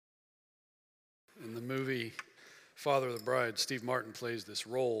In the movie Father of the Bride, Steve Martin plays this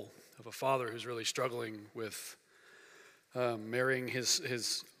role of a father who's really struggling with marrying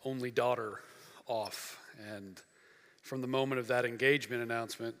his only daughter off. And from the moment of that engagement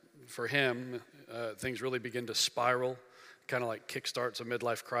announcement, for him, things really begin to spiral, kind of like kickstarts a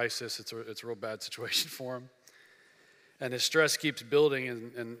midlife crisis. It's a real bad situation for him. And his stress keeps building,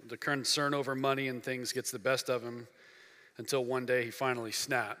 and the concern over money and things gets the best of him until one day he finally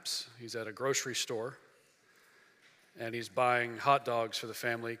snaps. He's at a grocery store, and he's buying hot dogs for the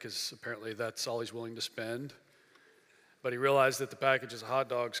family because apparently that's all he's willing to spend. But he realized that the packages of hot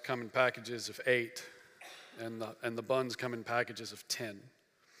dogs come in packages of 8, and the buns come in packages of 10.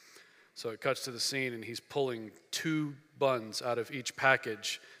 So it cuts to the scene, and he's pulling 2 buns out of each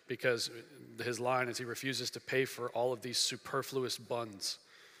package because his line is he refuses to pay for all of these superfluous buns.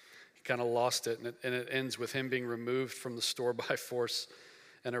 He kind of lost it, and it ends with him being removed from the store by force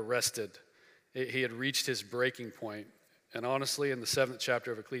and arrested. He had reached his breaking point. And honestly, in the 7th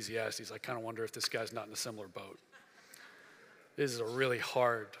chapter of Ecclesiastes, I kind of wonder if this guy's not in a similar boat. This is a really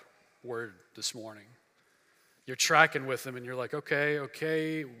hard word this morning. You're tracking with him, and you're like, okay,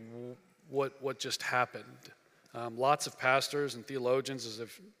 what just happened? Lots of pastors and theologians, as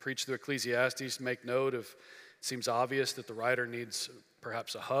they've preached through Ecclesiastes, make note of, it seems obvious that the writer needs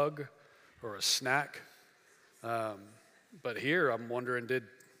perhaps a hug or a snack. But here, I'm wondering, did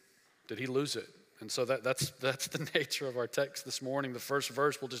he lose it? And so that's the nature of our text this morning. The first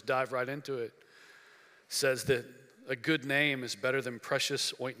verse, we'll just dive right into it, says that a good name is better than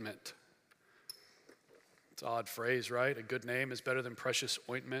precious ointment. It's an odd phrase, right? A good name is better than precious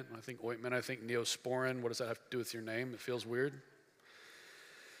ointment. I think neosporin. What does that have to do with your name? It feels weird.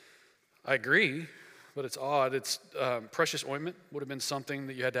 I agree, but it's odd. It's precious ointment would have been something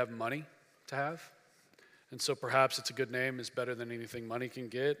that you had to have money to have. And so perhaps it's a good name is better than anything money can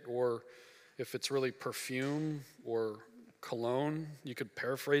get. Or if it's really perfume or cologne, you could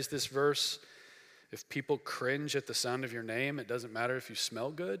paraphrase this verse. If people cringe at the sound of your name, it doesn't matter if you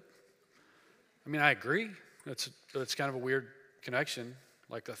smell good. I mean, I agree. That's kind of a weird connection.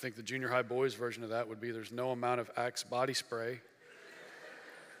 Like, I think the junior high boys version of that would be there's no amount of Axe body spray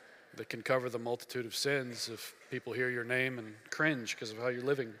that can cover the multitude of sins if people hear your name and cringe because of how you're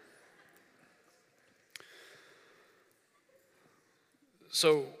living.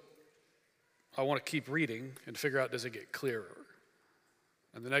 So I want to keep reading and figure out, does it get clearer?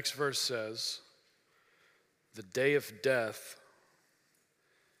 And the next verse says, the day of death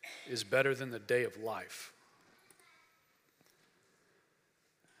is better than the day of life.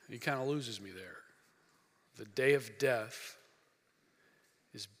 He kind of loses me there. The day of death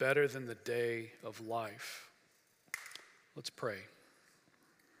is better than the day of life. Let's pray.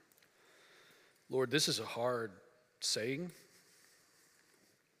 Lord, this is a hard saying,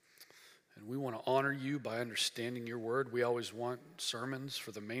 and we want to honor you by understanding your word. We always want sermons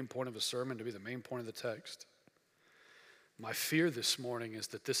for the main point of a sermon to be the main point of the text. My fear this morning is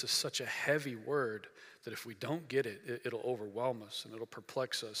that this is such a heavy word that if we don't get it, it'll overwhelm us and it'll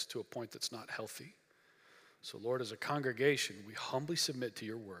perplex us to a point that's not healthy. So Lord, as a congregation, we humbly submit to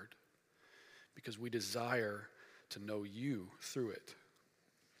your word because we desire to know you through it.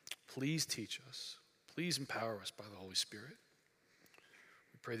 Please teach us. Please empower us by the Holy Spirit.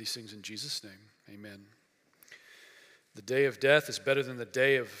 We pray these things in Jesus' name. Amen. The day of death is better than the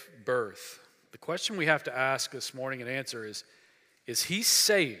day of birth. The question we have to ask this morning and answer is he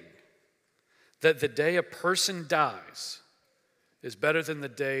saying that the day a person dies is better than the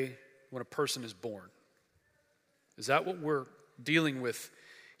day when a person is born? Is that what we're dealing with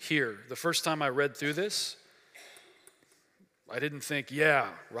here? The first time I read through this, I didn't think, yeah,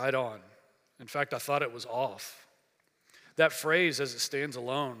 right on. In fact, I thought it was off. That phrase, as it stands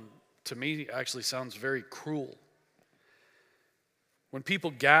alone, to me actually sounds very cruel. When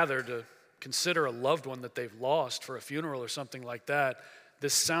people gather to consider a loved one that they've lost for a funeral or something like that,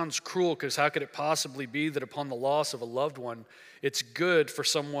 this sounds cruel because how could it possibly be that upon the loss of a loved one, it's good for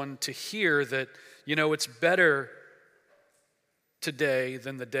someone to hear that, it's better today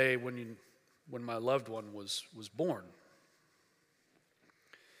than the day when my loved one was born.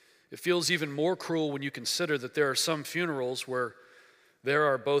 It feels even more cruel when you consider that there are some funerals where there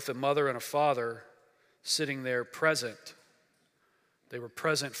are both a mother and a father sitting there present. They were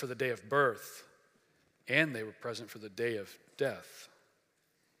present for the day of birth, and they were present for the day of death.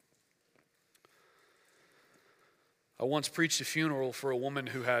 I once preached a funeral for a woman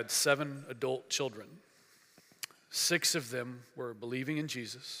who had 7 adult children. 6 of them were believing in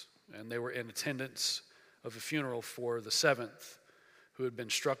Jesus, and they were in attendance of a funeral for the 7th, who had been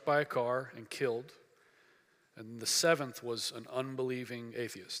struck by a car and killed, and the 7th was an unbelieving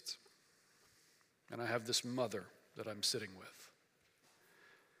atheist. and I have this mother that I'm sitting with.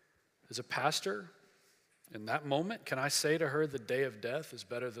 As a pastor, in that moment, can I say to her the day of death is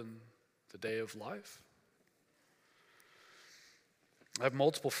better than the day of life? I have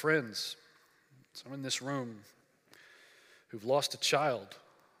multiple friends, some in this room, who've lost a child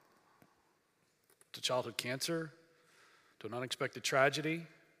to childhood cancer, to an unexpected tragedy.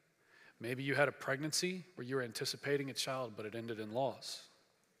 Maybe you had a pregnancy where you were anticipating a child, but it ended in loss.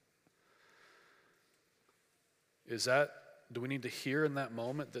 Do we need to hear in that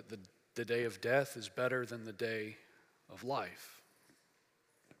moment that the day of death is better than the day of life?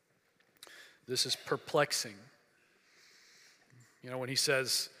 This is perplexing. When he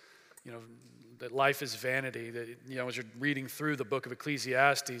says, that life is vanity, that, as you're reading through the book of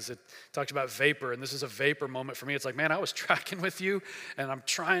Ecclesiastes, it talks about vapor, and this is a vapor moment for me. It's like, man, I was tracking with you, and I'm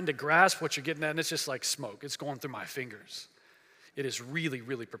trying to grasp what you're getting at, and it's just like smoke. It's going through my fingers. It is really,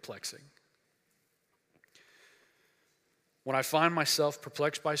 really perplexing. When I find myself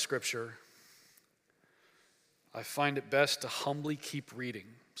perplexed by Scripture, I find it best to humbly keep reading.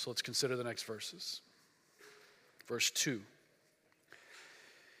 So let's consider the next verses. Verse 2.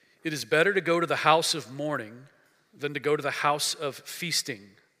 It is better to go to the house of mourning than to go to the house of feasting.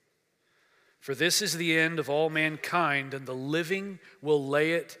 For this is the end of all mankind, and the living will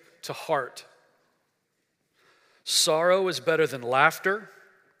lay it to heart. Sorrow is better than laughter,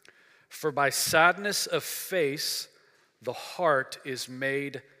 for by sadness of face the heart is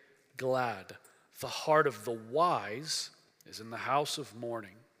made glad. The heart of the wise is in the house of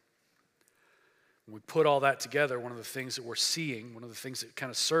mourning. When we put all that together, one of the things that we're seeing, one of the things that kind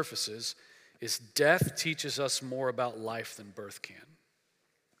of surfaces, is death teaches us more about life than birth can.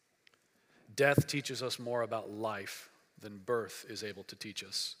 Death teaches us more about life than birth is able to teach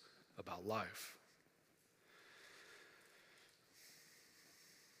us about life.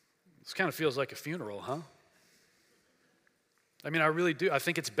 This kind of feels like a funeral, huh? I mean, I really do. I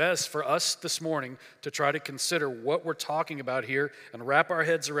think it's best for us this morning to try to consider what we're talking about here and wrap our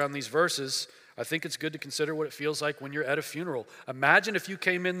heads around these verses. I think it's good to consider what it feels like when you're at a funeral. Imagine if you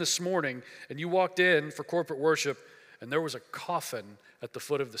came in this morning and you walked in for corporate worship and there was a coffin at the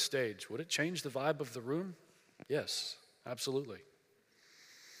foot of the stage. Would it change the vibe of the room? Yes, absolutely.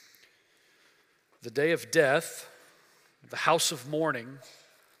 The day of death, the house of mourning,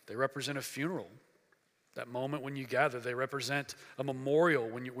 they represent a funeral. That moment when you gather, they represent a memorial.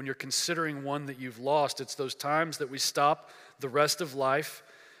 When you're considering one that you've lost, it's those times that we stop the rest of life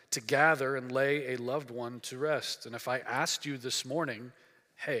to gather and lay a loved one to rest. And if I asked you this morning,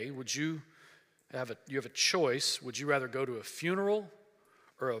 hey, you have a choice, would you rather go to a funeral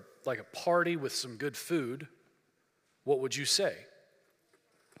or a party with some good food, what would you say?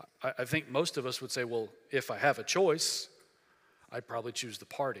 I think most of us would say, well, if I have a choice, I'd probably choose the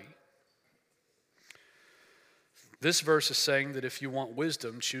party. This verse is saying that if you want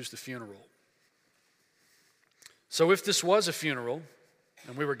wisdom, choose the funeral. So if this was a funeral,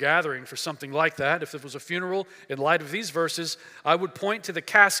 and we were gathering for something like that, if it was a funeral, in light of these verses, I would point to the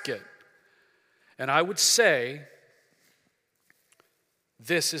casket, and I would say,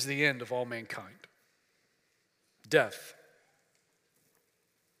 this is the end of all mankind. Death.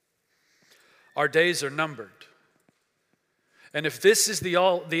 Our days are numbered. And if this is the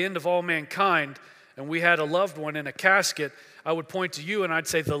end of all mankind, and we had a loved one in a casket, I would point to you and I'd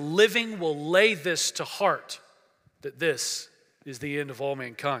say, the living will lay this to heart, that this is the end of all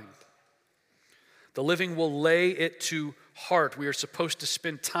mankind. The living will lay it to heart. We are supposed to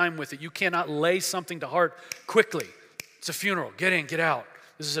spend time with it. You cannot lay something to heart quickly. It's a funeral. Get in, get out.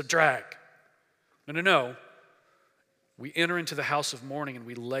 This is a drag. No. We enter into the house of mourning and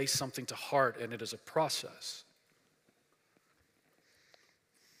we lay something to heart, and it is a process.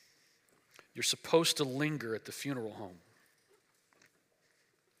 You're supposed to linger at the funeral home.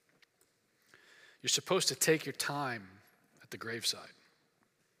 You're supposed to take your time at the graveside.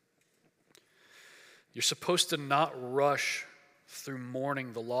 You're supposed to not rush through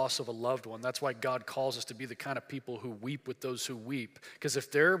mourning the loss of a loved one. That's why God calls us to be the kind of people who weep with those who weep. Because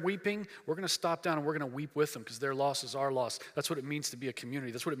if they're weeping, we're going to stop down and we're going to weep with them, because their loss is our loss. That's what it means to be a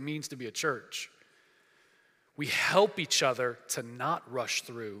community. That's what it means to be a church. We help each other to not rush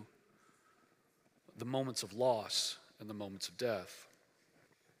through the moments of loss and the moments of death.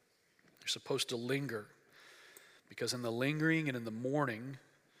 You're supposed to linger, because in the lingering and in the mourning,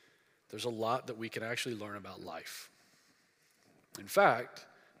 there's a lot that we can actually learn about life. In fact,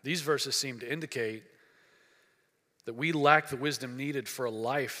 these verses seem to indicate that we lack the wisdom needed for a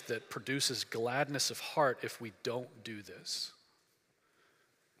life that produces gladness of heart if we don't do this.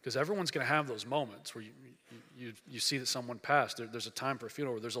 Because everyone's going to have those moments where you see that someone passed. There's a time for a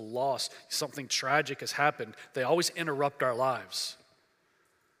funeral, where there's a loss, something tragic has happened. They always interrupt our lives.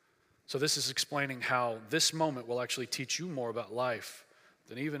 So this is explaining how this moment will actually teach you more about life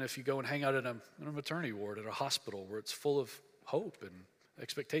than even if you go and hang out in a maternity ward at a hospital where it's full of hope and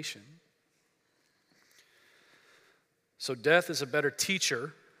expectation. So death is a better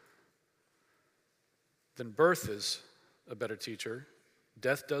teacher than birth is a better teacher.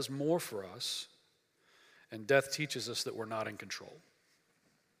 Death does more for us, and death teaches us that we're not in control.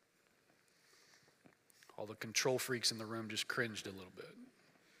 All the control freaks in the room just cringed a little bit.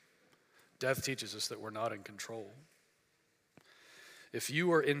 Death teaches us that we're not in control. If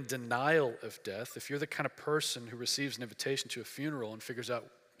you are in denial of death, if you're the kind of person who receives an invitation to a funeral and figures out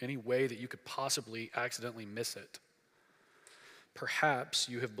any way that you could possibly accidentally miss it, perhaps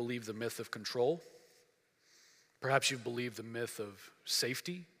you have believed the myth of control. Perhaps you've believed the myth of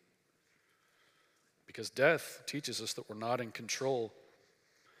safety. Because death teaches us that we're not in control.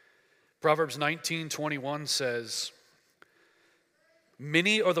 Proverbs 19:21 says,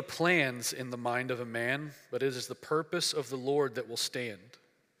 "Many are the plans in the mind of a man, but it is the purpose of the Lord that will stand."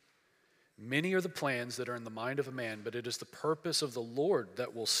 Many are the plans that are in the mind of a man, but it is the purpose of the Lord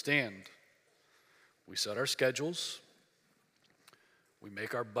that will stand. We set our schedules. We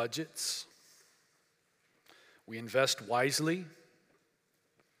make our budgets. We invest wisely.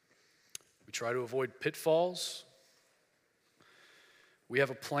 We try to avoid pitfalls. We have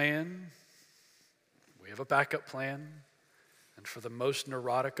a plan. We have a backup plan. And for the most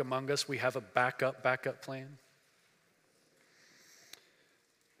neurotic among us, we have a backup plan.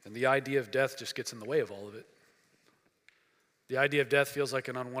 And the idea of death just gets in the way of all of it. The idea of death feels like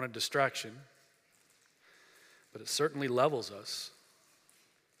an unwanted distraction, but it certainly levels us.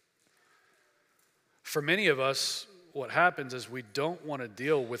 For many of us, what happens is we don't want to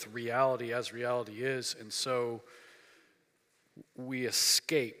deal with reality as reality is, and so we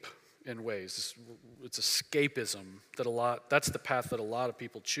escape in ways. It's escapism that's the path that a lot of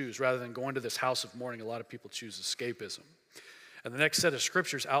people choose. Rather than going to this house of mourning, a lot of people choose escapism. And the next set of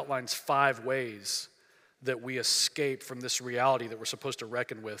scriptures outlines 5 ways that we escape from this reality that we're supposed to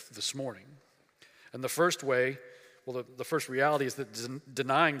reckon with this morning. And the first way, the first reality is that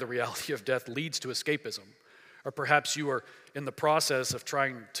denying the reality of death leads to escapism. Or perhaps you are in the process of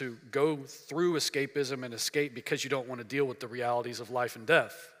trying to go through escapism and escape because you don't want to deal with the realities of life and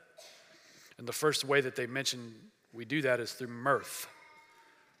death. And the first way that they mention we do that is through mirth.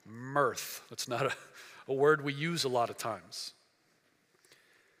 Mirth. That's not a word we use a lot of times.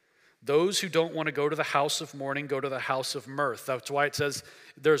 Those who don't want to go to the house of mourning go to the house of mirth. That's why it says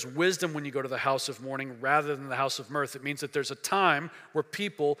there's wisdom when you go to the house of mourning rather than the house of mirth. It means that there's a time where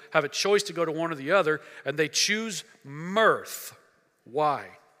people have a choice to go to one or the other, and they choose mirth.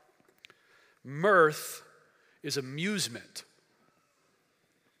 Why? Mirth is amusement,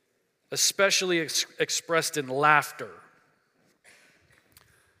 especially expressed in laughter.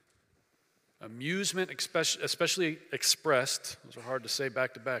 Amusement, especially expressed, those are hard to say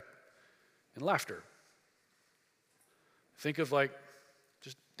back to back, in laughter. Think of like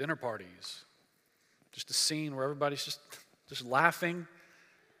just dinner parties, just a scene where everybody's just laughing.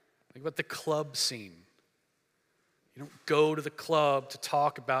 Think about the club scene. You don't go to the club to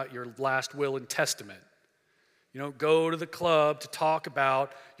talk about your last will and testament. You don't go to the club to talk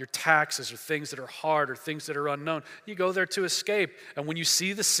about your taxes or things that are hard or things that are unknown. You go there to escape. And when you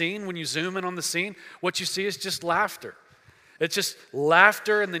see the scene, when you zoom in on the scene, what you see is just laughter. It's just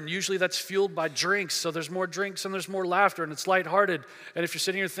laughter, and then usually that's fueled by drinks. So there's more drinks and there's more laughter, and it's lighthearted. And if you're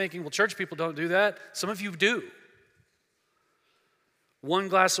sitting here thinking, well, church people don't do that, some of you do. 1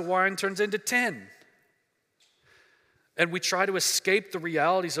 glass of wine turns into 10. And we try to escape the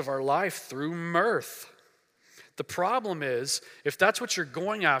realities of our life through mirth. The problem is, if that's what you're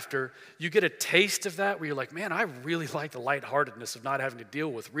going after, you get a taste of that where you're like, man, I really like the lightheartedness of not having to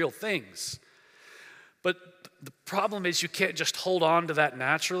deal with real things. But the problem is you can't just hold on to that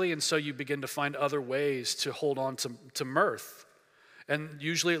naturally, and so you begin to find other ways to hold on to mirth. And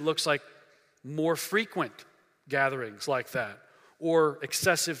usually it looks like more frequent gatherings like that, or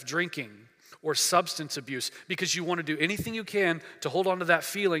excessive drinking, or substance abuse, because you want to do anything you can to hold on to that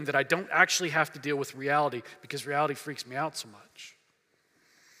feeling that I don't actually have to deal with reality, because reality freaks me out so much.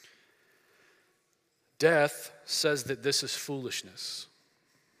 Death says that this is foolishness.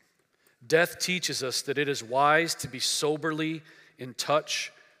 Death teaches us that it is wise to be soberly in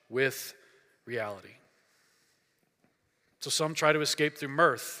touch with reality. So some try to escape through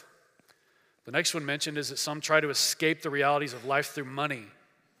mirth. The next one mentioned is that some try to escape the realities of life through money.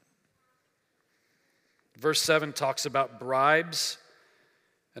 Verse 7 talks about bribes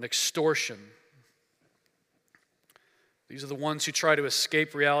and extortion. These are the ones who try to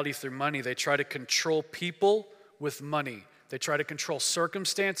escape reality through money. They try to control people with money. They try to control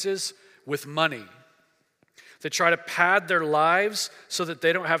circumstances with money. They try to pad their lives so that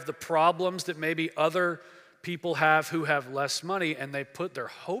they don't have the problems that maybe other people have who have less money, and they put their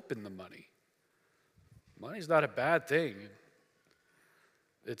hope in the money. Money's not a bad thing.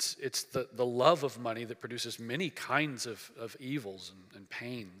 It's the love of money that produces many kinds of evils and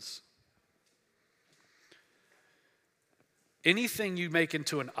pains. Anything you make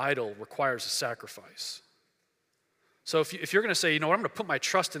into an idol requires a sacrifice. So if you're going to say, you know what, I'm going to put my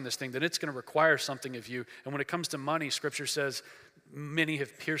trust in this thing, then it's going to require something of you. And when it comes to money, Scripture says many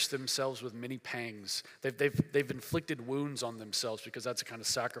have pierced themselves with many pangs. They've inflicted wounds on themselves because that's the kind of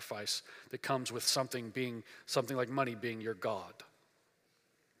sacrifice that comes with something like money being your God.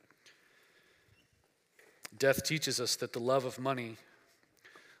 Death teaches us that the love of money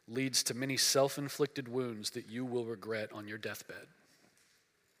leads to many self-inflicted wounds that you will regret on your deathbed.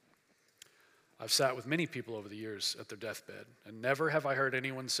 I've sat with many people over the years at their deathbed, and never have I heard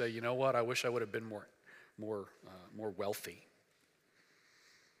anyone say, you know what, I wish I would have been more wealthy.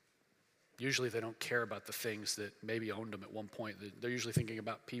 Usually they don't care about the things that maybe owned them at one point. They're usually thinking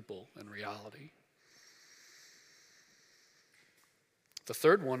about people and reality. The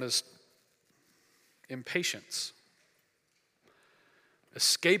third one is impatience.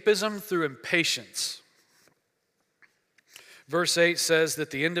 Escapism through impatience. Verse 8 says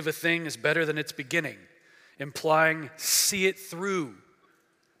that the end of a thing is better than its beginning, implying see it through.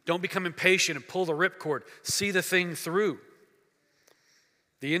 Don't become impatient and pull the ripcord. See the thing through.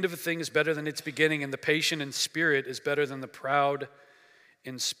 The end of a thing is better than its beginning, and the patient in spirit is better than the proud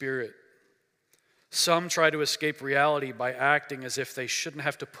in spirit. Some try to escape reality by acting as if they shouldn't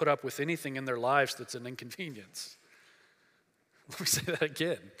have to put up with anything in their lives that's an inconvenience. Let me say that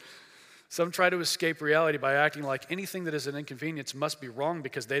again. Some try to escape reality by acting like anything that is an inconvenience must be wrong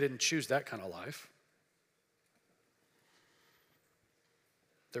because they didn't choose that kind of life.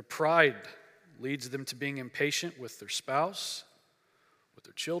 Their pride leads them to being impatient with their spouse, with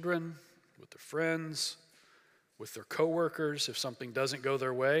their children, with their friends, with their coworkers. If something doesn't go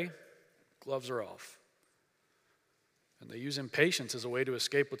their way, gloves are off. And they use impatience as a way to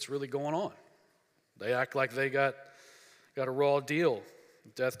escape what's really going on. They act like they got a raw deal.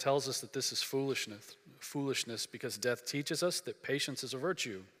 Death tells us that this is foolishness because death teaches us that patience is a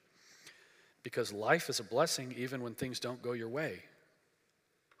virtue. Because life is a blessing even when things don't go your way.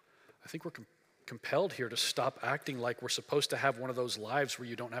 I think we're compelled here to stop acting like we're supposed to have one of those lives where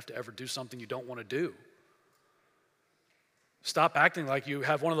you don't have to ever do something you don't want to do. Stop acting like you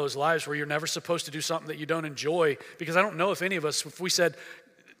have one of those lives where you're never supposed to do something that you don't enjoy. Because I don't know if any of us, if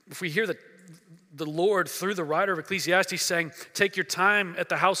we hear that the Lord, through the writer of Ecclesiastes, saying, take your time at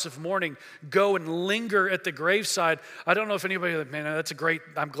the house of mourning, go and linger at the graveside. I don't know if anybody, man, that's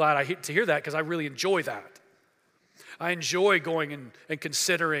I'm glad to hear that because I really enjoy that. I enjoy going and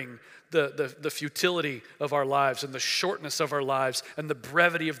considering the futility of our lives and the shortness of our lives and the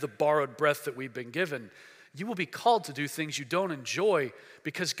brevity of the borrowed breath that we've been given. You will be called to do things you don't enjoy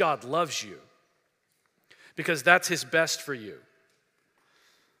because God loves you, because that's His best for you.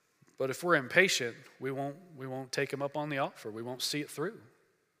 But if we're impatient, we won't take Him up on the offer. We won't see it through.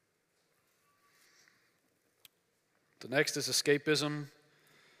 The next is escapism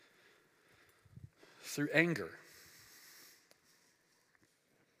through anger.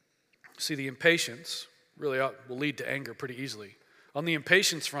 See, the impatience really will lead to anger pretty easily. On the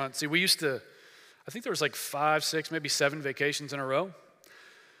impatience front, see, I think there was like 5, 6, maybe 7 vacations in a row.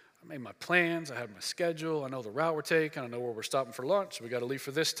 I made my plans, I had my schedule, I know the route we're taking, I know where we're stopping for lunch, so we got to leave for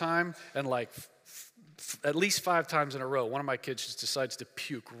this time, and like at least 5 times in a row, one of my kids just decides to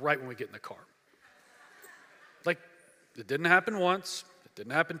puke right when we get in the car. Like, it didn't happen once, it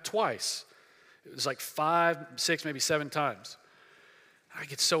didn't happen twice. It was like 5, 6, maybe 7 times. I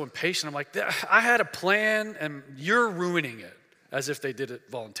get so impatient, I'm like, I had a plan, and you're ruining it, as if they did it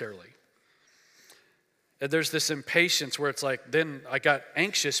voluntarily. And there's this impatience where it's like, then I got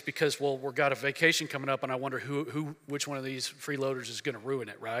anxious because, well, we've got a vacation coming up and I wonder which one of these freeloaders is going to ruin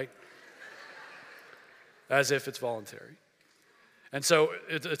it, right? As if it's voluntary. And so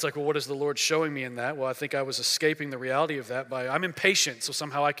it's like, well, what is the Lord showing me in that? Well, I think I was escaping the reality of that I'm impatient, so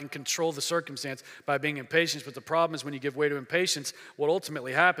somehow I can control the circumstance by being impatient. But the problem is when you give way to impatience, what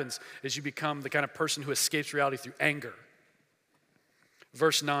ultimately happens is you become the kind of person who escapes reality through anger.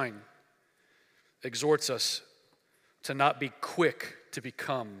 Verse 9 exhorts us to not be quick to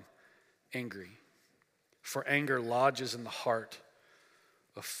become angry, for anger lodges in the heart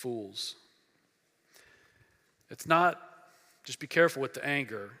of fools. It's not just be careful with the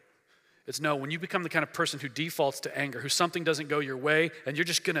anger. It's no, when you become the kind of person who defaults to anger, who something doesn't go your way, and you're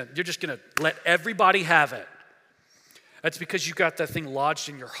just gonna let everybody have it. That's because you got that thing lodged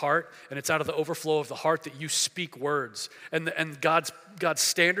in your heart, and it's out of the overflow of the heart that you speak words. And God's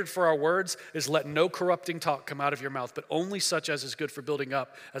standard for our words is let no corrupting talk come out of your mouth, but only such as is good for building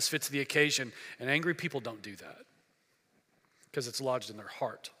up, as fits the occasion. And angry people don't do that because it's lodged in their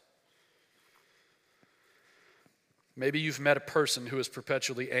heart. Maybe you've met a person who is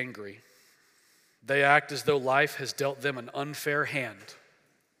perpetually angry. They act as though life has dealt them an unfair hand.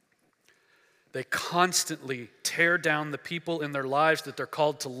 They constantly tear down the people in their lives that they're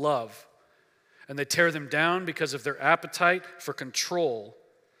called to love. And they tear them down because of their appetite for control,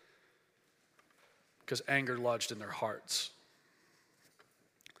 because anger lodged in their hearts.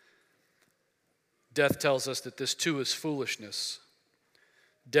 Death tells us that this too is foolishness.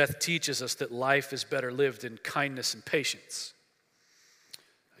 Death teaches us that life is better lived in kindness and patience.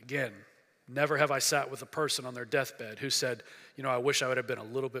 Again, never have I sat with a person on their deathbed who said, I wish I would have been a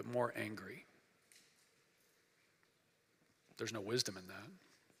little bit more angry. There's no wisdom in that.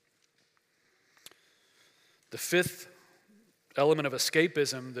 The fifth element of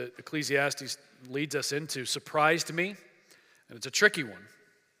escapism that Ecclesiastes leads us into surprised me, and it's a tricky one.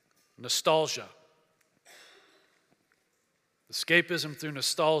 Nostalgia. Escapism through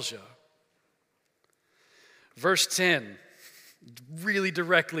nostalgia. Verse 10 really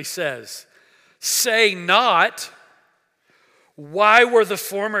directly says, "Say not, why were the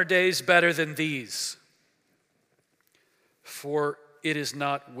former days better than these? For it is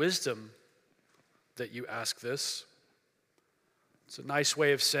not wisdom that you ask this." It's a nice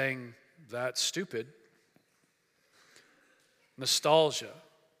way of saying that's stupid. Nostalgia.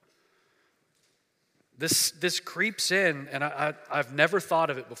 This creeps in, and I've never thought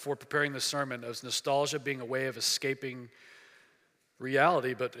of it before preparing this sermon as nostalgia being a way of escaping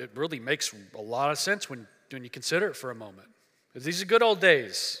reality, but it really makes a lot of sense when you consider it for a moment. These are good old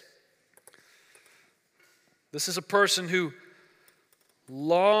days. This is a person who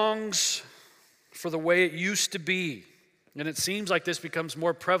longs for the way it used to be. And it seems like this becomes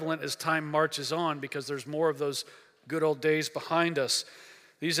more prevalent as time marches on because there's more of those good old days behind us.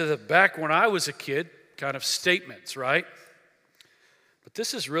 These are the back when I was a kid kind of statements, right? But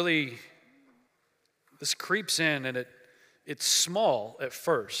this creeps in, and it's small at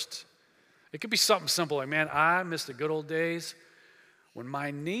first. It could be something simple like, man, I miss the good old days when my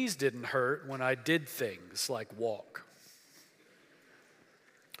knees didn't hurt when I did things like walk.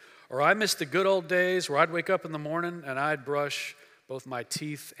 Or I miss the good old days where I'd wake up in the morning and I'd brush both my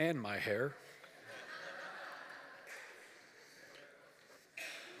teeth and my hair.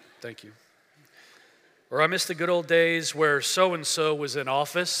 Thank you. Or I miss the good old days where so-and-so was in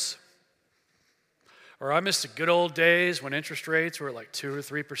office. Or I miss the good old days when interest rates were at like 2 or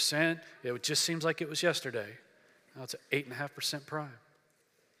 3%. It just seems like it was yesterday. Now it's at 8.5% prime.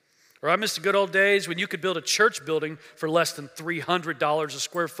 Or I miss the good old days when you could build a church building for less than $300 a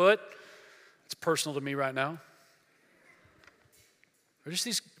square foot. It's personal to me right now. Or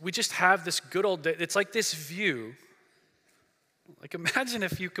we just have this good old day. It's like this view. Like imagine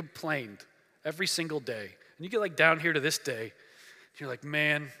if you complained every single day. And you get like down here to this day. You're like,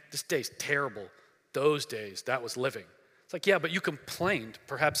 man, this day's terrible. Those days, that was living. It's like, yeah, but you complained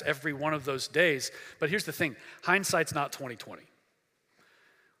perhaps every one of those days. But here's the thing. Hindsight's not 20/20.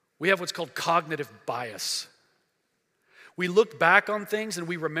 We have what's called cognitive bias. We look back on things and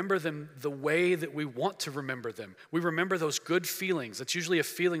we remember them the way that we want to remember them. We remember those good feelings. That's usually a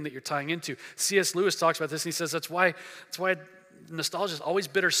feeling that you're tying into. C.S. Lewis talks about this and he says that's why nostalgia is always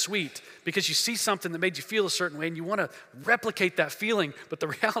bittersweet, because you see something that made you feel a certain way and you want to replicate that feeling, but the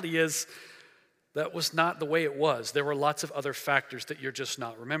reality is that was not the way it was. There were lots of other factors that you're just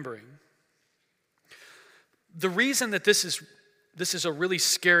not remembering. The reason that this is a really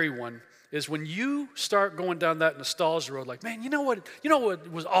scary one is when you start going down that nostalgia road, like, man, you know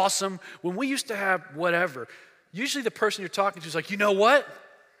what was awesome? When we used to have whatever, usually the person you're talking to is like, you know what?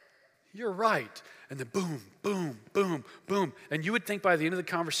 You're right. And then boom, boom, boom, boom. And you would think by the end of the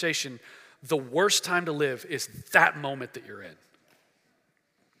conversation, the worst time to live is that moment that you're in.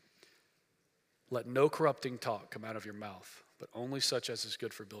 Let no corrupting talk come out of your mouth, but only such as is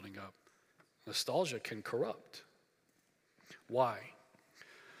good for building up. Nostalgia can corrupt. Why?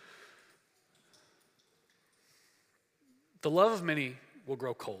 The love of many will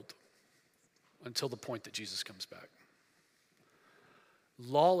grow cold until the point that Jesus comes back.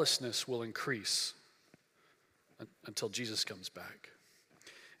 Lawlessness will increase until Jesus comes back.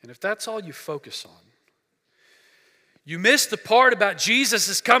 And if that's all you focus on, you miss the part about Jesus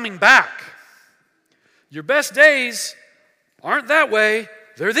is coming back. Your best days aren't that way,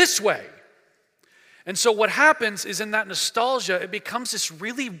 they're this way. And so what happens is in that nostalgia, it becomes this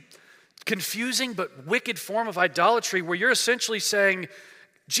really confusing but wicked form of idolatry where you're essentially saying,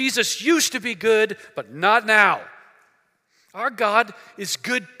 Jesus used to be good, but not now. Our God is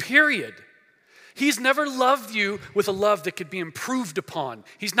good, period. He's never loved you with a love that could be improved upon.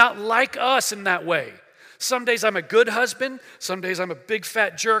 He's not like us in that way. Some days I'm a good husband, some days I'm a big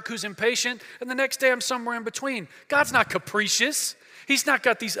fat jerk who's impatient, and the next day I'm somewhere in between. God's not capricious. He's not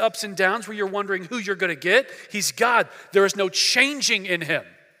got these ups and downs where you're wondering who you're going to get. He's God. There is no changing in him.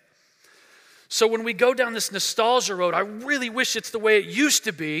 So when we go down this nostalgia road, I really wish it's the way it used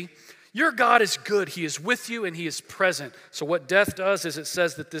to be. Your God is good. He is with you and he is present. So what death does is it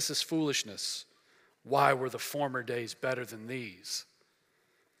says that this is foolishness. Why were the former days better than these?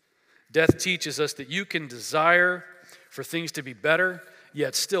 Death teaches us that you can desire for things to be better,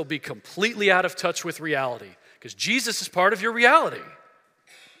 yet still be completely out of touch with reality, because Jesus is part of your reality.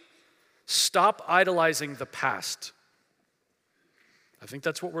 Stop idolizing the past. I think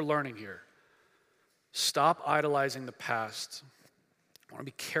that's what we're learning here. Stop idolizing the past. I want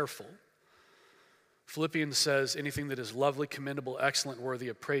to be careful. Philippians says, anything that is lovely, commendable, excellent, worthy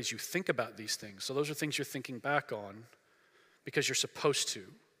of praise, you think about these things. So those are things you're thinking back on because you're supposed to.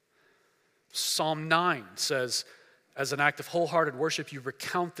 Psalm 9 says, as an act of wholehearted worship, you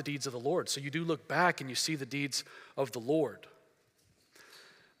recount the deeds of the Lord. So you do look back and you see the deeds of the Lord.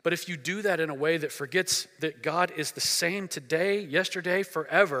 But if you do that in a way that forgets that God is the same today, yesterday,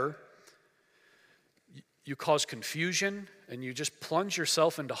 forever, you cause confusion and you just plunge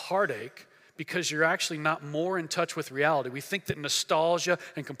yourself into heartache because you're actually not more in touch with reality. We think that nostalgia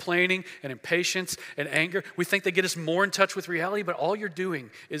and complaining and impatience and anger, we think they get us more in touch with reality, but all you're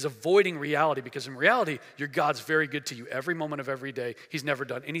doing is avoiding reality, because in reality, your God's very good to you every moment of every day. He's never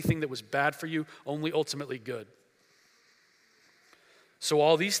done anything that was bad for you, only ultimately good. So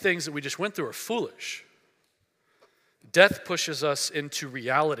all these things that we just went through are foolish. Death pushes us into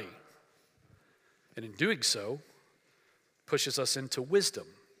reality, and in doing so, pushes us into wisdom.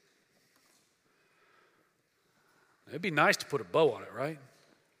 It'd be nice to put a bow on it, right?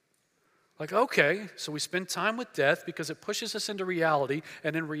 Like, okay, so we spend time with death because it pushes us into reality,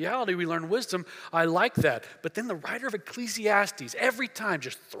 and in reality we learn wisdom. I like that. But then the writer of Ecclesiastes every time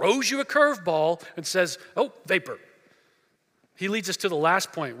just throws you a curveball and says, oh, vapor. He leads us to the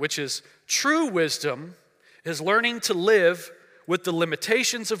last point, which is true wisdom is learning to live with the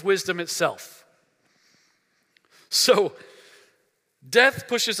limitations of wisdom itself. So, death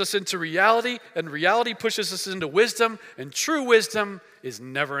pushes us into reality, and reality pushes us into wisdom, and true wisdom is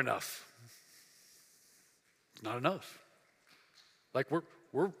never enough. It's not enough. Like we're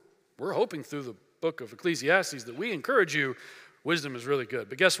hoping through the book of Ecclesiastes that we encourage you, wisdom is really good.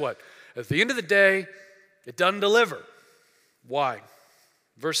 But guess what? At the end of the day, it doesn't deliver. Why?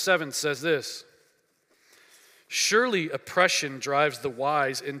 Verse 7 says this, surely oppression drives the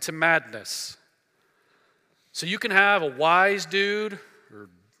wise into madness. So you can have a wise dude or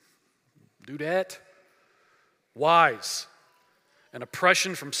dudette, wise, and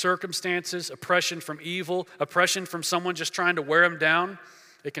oppression from circumstances, oppression from evil, oppression from someone just trying to wear him down,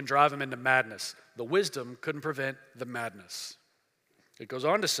 it can drive him into madness. The wisdom couldn't prevent the madness. It goes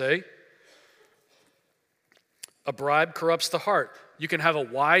on to say, a bribe corrupts the heart. You can have a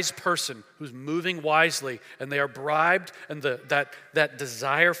wise person who's moving wisely, and they are bribed, and that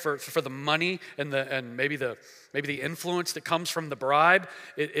desire for the money and maybe the influence that comes from the bribe,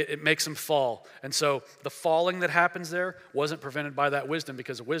 it makes them fall. And so the falling that happens there wasn't prevented by that wisdom,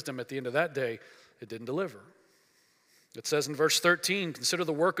 because wisdom at the end of that day, it didn't deliver. It says in verse 13, consider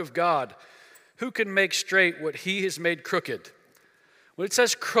the work of God. Who can make straight what he has made crooked? When it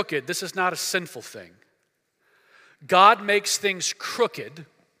says crooked, this is not a sinful thing. God makes things crooked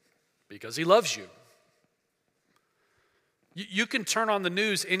because he loves you. You can turn on the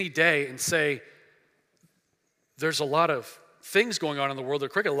news any day and say, there's a lot of things going on in the world that are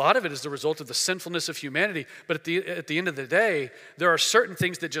crooked. A lot of it is the result of the sinfulness of humanity. But at the end of the day, there are certain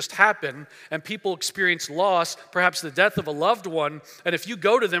things that just happen, and people experience loss, perhaps the death of a loved one. And if you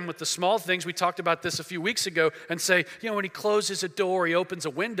go to them with the small things, we talked about this a few weeks ago, and say, when he closes a door, he opens a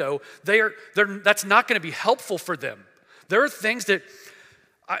window, that's not going to be helpful for them. There are things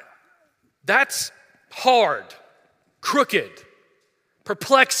that's hard, crooked,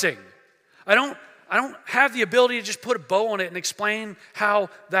 perplexing. I don't have the ability to just put a bow on it and explain how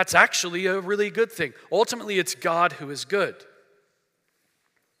that's actually a really good thing. Ultimately, it's God who is good.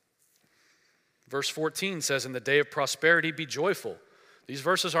 Verse 14 says, in the day of prosperity, be joyful. These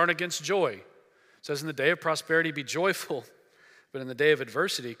verses aren't against joy. It says, in the day of prosperity, be joyful. But in the day of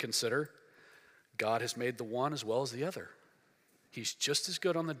adversity, consider, God has made the one as well as the other. He's just as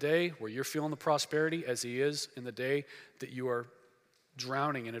good on the day where you're feeling the prosperity as he is in the day that you are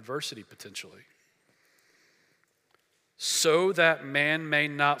drowning in adversity potentially. So that man may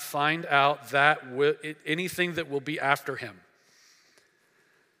not find out anything that will be after him.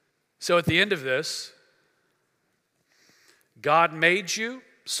 So at the end of this, God made you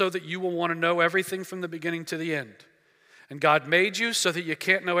so that you will want to know everything from the beginning to the end. And God made you so that you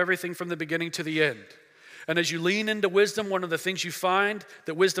can't know everything from the beginning to the end. And as you lean into wisdom, one of the things you find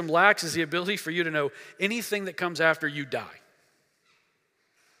that wisdom lacks is the ability for you to know anything that comes after you die.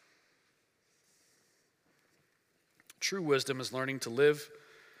 True wisdom is learning to live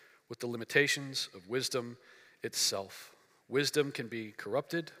with the limitations of wisdom itself. Wisdom can be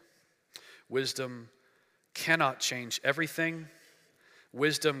corrupted. Wisdom cannot change everything.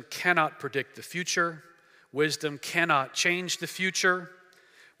 Wisdom cannot predict the future. Wisdom cannot change the future.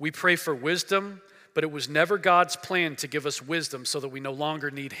 We pray for wisdom, but it was never God's plan to give us wisdom so that we no longer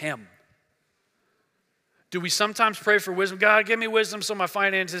need him. Do we sometimes pray for wisdom? God, give me wisdom so my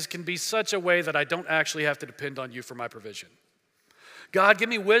finances can be such a way that I don't actually have to depend on you for my provision. God, give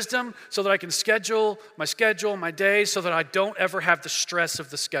me wisdom so that I can schedule, my days, so that I don't ever have the stress of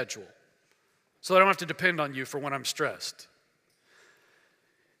the schedule. So that I don't have to depend on you for when I'm stressed.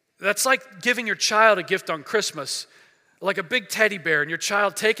 That's like giving your child a gift on Christmas, like a big teddy bear, and your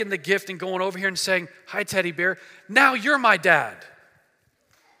child taking the gift and going over here and saying, "Hi, teddy bear, now you're my dad."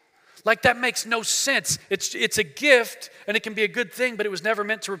 Like that makes no sense. It's a gift, and it can be a good thing, but it was never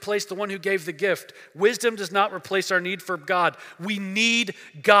meant to replace the one who gave the gift. Wisdom does not replace our need for God. We need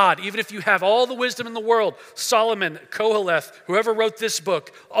God. Even if you have all the wisdom in the world, Solomon, Koheleth, whoever wrote this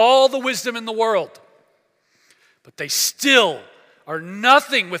book, all the wisdom in the world, but they still are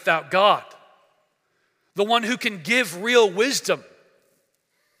nothing without God, the one who can give real wisdom,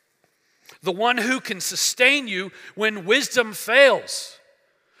 the one who can sustain you when wisdom fails.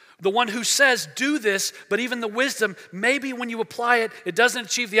 The one who says, do this, but even the wisdom, maybe when you apply it, it doesn't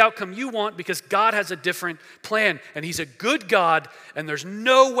achieve the outcome you want because God has a different plan. And he's a good God, and there's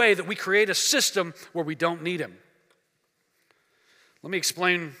no way that we create a system where we don't need him. Let me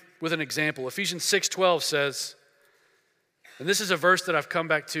explain with an example. Ephesians 6:12 says, and this is a verse that I've come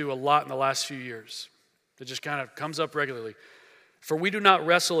back to a lot in the last few years. It just kind of comes up regularly. For we do not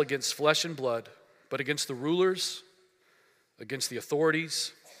wrestle against flesh and blood, but against the rulers, against the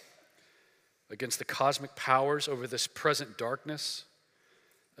authorities, against the cosmic powers over this present darkness,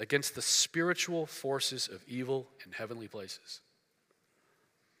 against the spiritual forces of evil in heavenly places.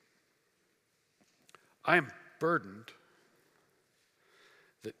 I am burdened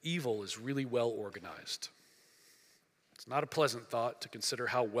that evil is really well organized. It's not a pleasant thought to consider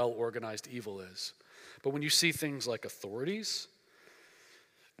how well organized evil is. But when you see things like authorities,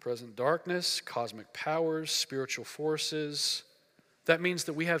 present darkness, cosmic powers, spiritual forces, that means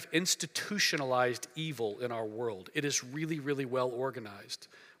that we have institutionalized evil in our world. It is really, really well organized.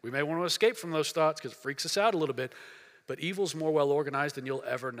 We may want to escape from those thoughts because it freaks us out a little bit, but evil's more well organized than you'll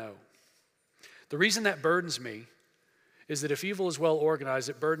ever know. The reason that burdens me is that if evil is well organized,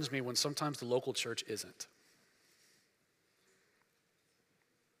 it burdens me when sometimes the local church isn't.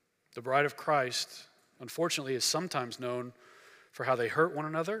 The bride of Christ, unfortunately, is sometimes known for how they hurt one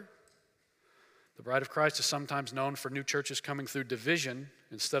another. The bride of Christ is sometimes known for new churches coming through division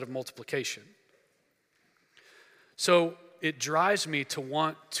instead of multiplication. So it drives me to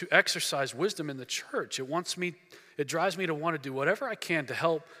want to exercise wisdom in the church. It drives me to want to do whatever I can to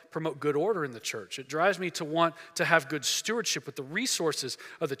help promote good order in the church. It drives me to want to have good stewardship with the resources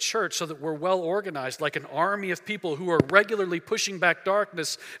of the church so that we're well organized, like an army of people who are regularly pushing back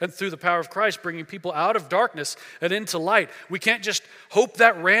darkness and through the power of Christ, bringing people out of darkness and into light. We can't just hope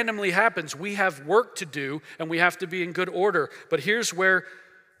that randomly happens. We have work to do, and we have to be in good order. But here's where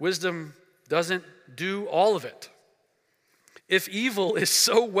wisdom doesn't do all of it. If evil is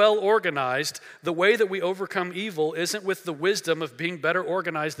so well organized, the way that we overcome evil isn't with the wisdom of being better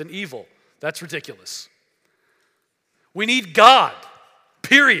organized than evil. That's ridiculous. We need God,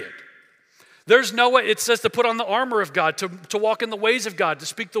 period. There's no way. It says to put on the armor of God, to walk in the ways of God, to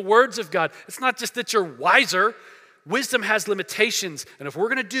speak the words of God. It's not just that you're wiser. Wisdom has limitations. And if we're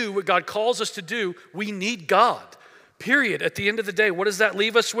going to do what God calls us to do, we need God, period. At the end of the day, what does that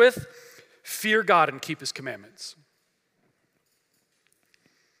leave us with? Fear God and keep his commandments.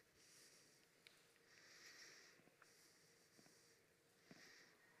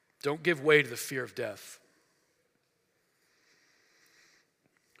 Don't give way to the fear of death.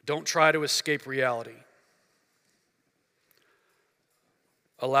 Don't try to escape reality.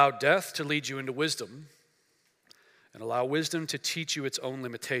 Allow death to lead you into wisdom, and allow wisdom to teach you its own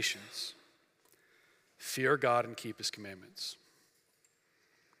limitations. Fear God and keep his commandments.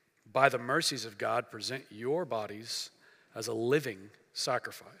 by the mercies of God, present your bodies as a living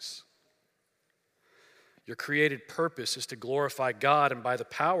sacrifice. Your created purpose is to glorify God, and by the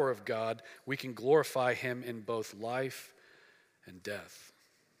power of God, we can glorify him in both life and death.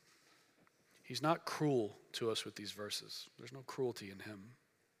 He's not cruel to us with these verses. There's no cruelty in him.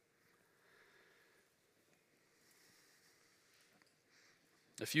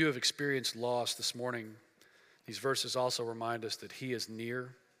 If you have experienced loss this morning, these verses also remind us that he is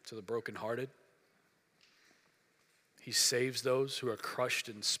near to the brokenhearted. He saves those who are crushed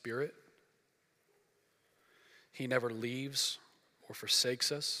in spirit. He never leaves or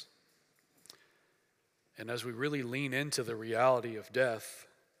forsakes us. And as we really lean into the reality of death,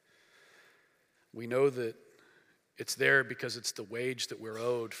 we know that it's there because it's the wage that we're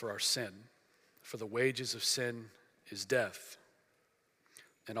owed for our sin. For the wages of sin is death.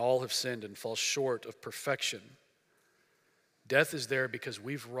 And all have sinned and fall short of perfection. Death is there because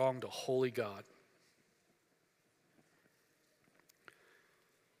we've wronged a holy God.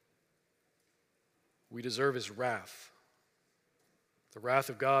 We deserve his wrath. The wrath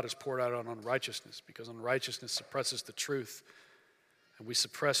of God is poured out on unrighteousness because unrighteousness suppresses the truth. And we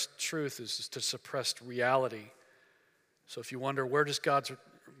suppress truth is to suppress reality. So if you wonder, where does God's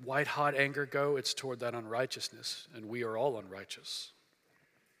white-hot anger go? It's toward that unrighteousness, and we are all unrighteous.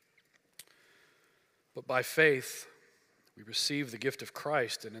 But by faith, we receive the gift of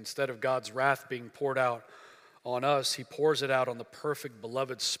Christ, and instead of God's wrath being poured out on us, he pours it out on the perfect,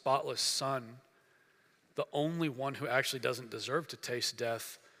 beloved, spotless Son, the only one who actually doesn't deserve to taste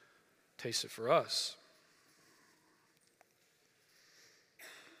death, tastes it for us.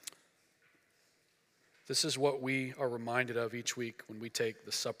 This is what we are reminded of each week when we take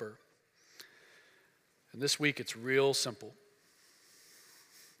the supper. And this week it's real simple.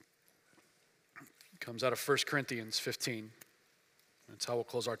 It comes out of 1 Corinthians 15. That's how we'll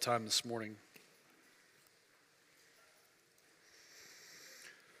close our time this morning.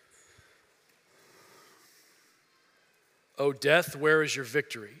 O death, where is your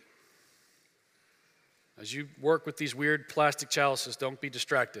victory? As you work with these weird plastic chalices, don't be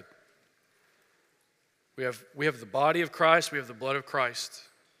distracted. We have the body of Christ, we have the blood of Christ.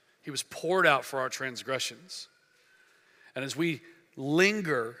 He was poured out for our transgressions. And as we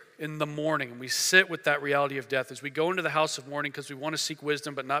linger in the morning and we sit with that reality of death, as we go into the house of mourning because we want to seek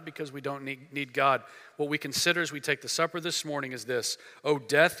wisdom, but not because we don't need God, what we consider as we take the supper this morning is this: O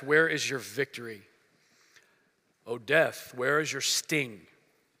death, where is your victory? O death, where is your sting?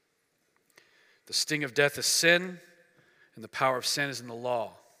 The sting of death is sin, and the power of sin is in the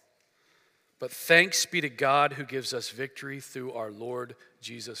law. But thanks be to God who gives us victory through our Lord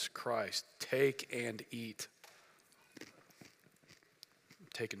Jesus Christ. Take and eat.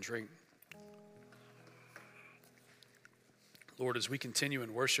 Take and drink. Lord, as we continue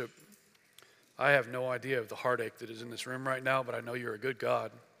in worship, I have no idea of the heartache that is in this room right now, but I know you're a good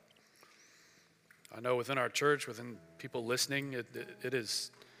God. I know within our church, within people listening,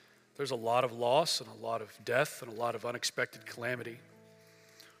 there's a lot of loss and a lot of death and a lot of unexpected calamity.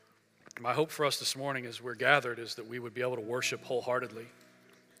 My hope for us this morning as we're gathered is that we would be able to worship wholeheartedly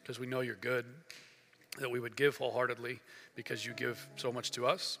because we know you're good, that we would give wholeheartedly because you give so much to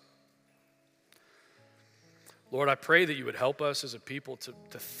us. Lord, I pray that you would help us as a people to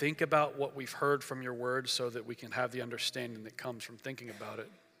think about what we've heard from your word so that we can have the understanding that comes from thinking about it,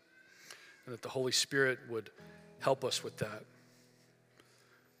 and that the Holy Spirit would help us with that.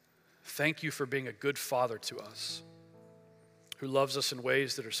 Thank you for being a good father to us, who loves us in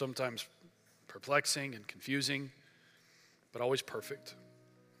ways that are sometimes perplexing and confusing, but always perfect.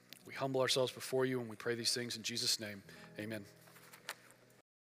 We humble ourselves before you and we pray these things in Jesus' name. Amen.